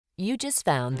You just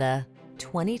found the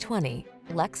 2020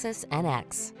 Lexus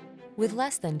NX. With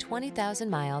less than 20,000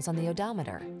 miles on the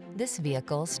odometer, this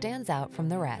vehicle stands out from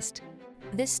the rest.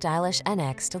 This stylish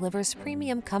NX delivers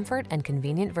premium comfort and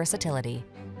convenient versatility.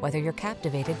 Whether you're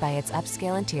captivated by its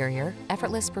upscale interior,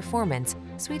 effortless performance,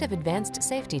 suite of advanced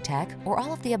safety tech, or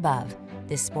all of the above,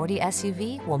 this sporty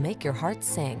SUV will make your heart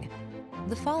sing.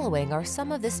 The following are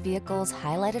some of this vehicle's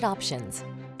highlighted options: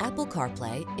 Apple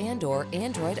CarPlay and/or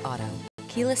Android Auto,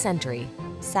 keyless entry,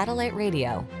 satellite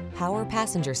radio, power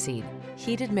passenger seat,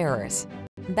 heated mirrors,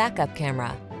 backup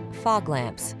camera, fog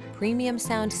lamps, premium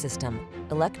sound system,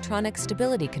 electronic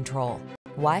stability control,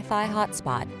 Wi-Fi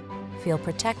hotspot. Feel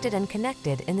protected and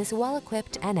connected in this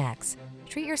well-equipped NX.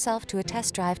 Treat yourself to a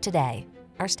test drive today.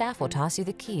 Our staff will toss you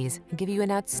the keys and give you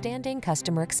an outstanding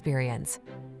customer experience.